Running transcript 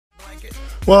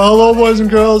Well, hello, boys and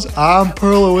girls. I'm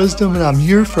Pearl of Wisdom, and I'm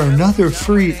here for another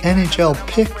free NHL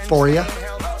pick for you.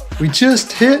 We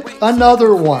just hit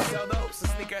another one.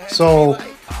 So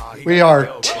we are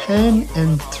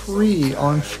 10-3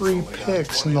 on free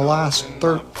picks in the last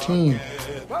 13.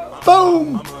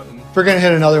 Boom! We're going to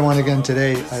hit another one again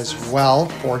today as well,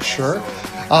 for sure.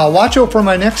 Watch out for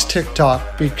my next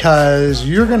TikTok because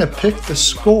you're going to pick the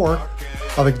score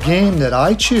of a game that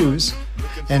I choose.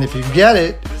 And if you get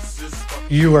it,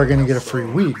 you are going to get a free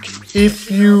week.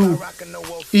 If you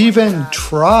even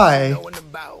try,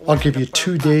 I'll give you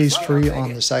 2 days free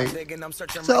on the site.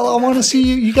 So I want to see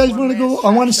you guys want to go.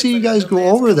 I want to see you guys go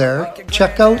over there,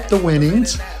 check out the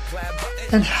winnings,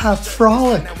 and have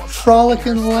frolic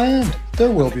in the land. There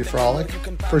will be frolic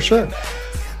for sure.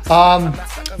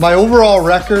 My overall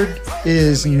record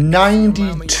is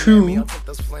 92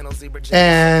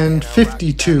 and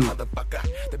 52.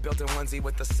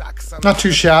 Not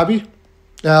too shabby.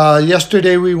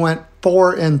 Yesterday we went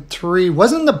 4-3.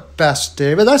 Wasn't the best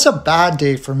day, but that's a bad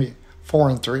day for me.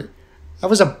 4-3. That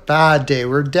was a bad day.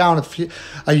 We're down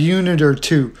a unit or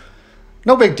two.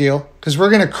 No big deal, because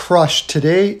we're going to crush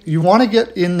today. You want to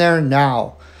get in there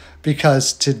now,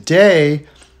 because today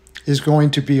is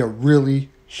going to be a really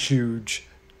huge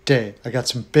day. I got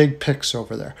some big picks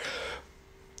over there.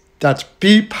 That's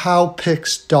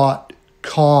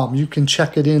beepowpicks.com. You can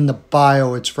check it in the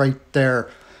bio. It's right there.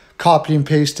 Copy and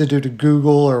paste it to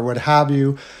Google or what have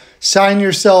you. Sign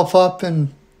yourself up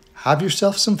and have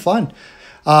yourself some fun.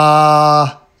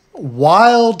 Wild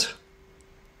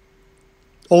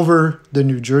over the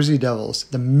New Jersey Devils.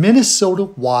 The Minnesota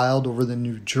Wild over the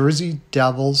New Jersey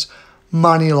Devils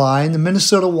money line. The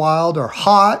Minnesota Wild are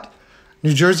hot.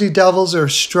 New Jersey Devils are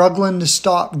struggling to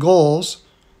stop goals.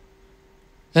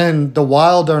 And the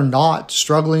Wild are not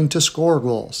struggling to score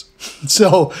goals.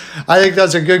 So I think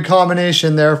that's a good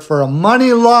combination there for a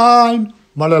money line.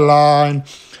 Money line.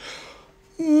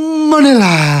 Money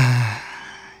line.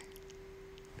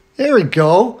 There we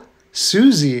go.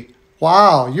 Susie.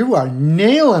 Wow, you are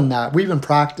nailing that. We've been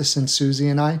practicing, Susie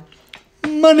and I.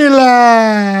 Money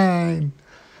line.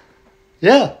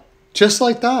 Yeah, just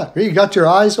like that. You got your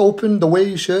eyes open the way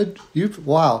you should.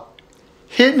 Wow.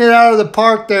 Hitting it out of the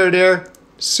park there, dear.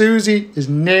 Susie is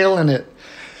nailing it.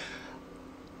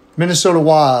 Minnesota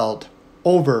Wild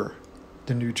over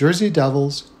the New Jersey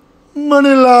Devils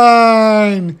money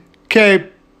line.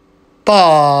 Okay,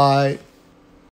 bye.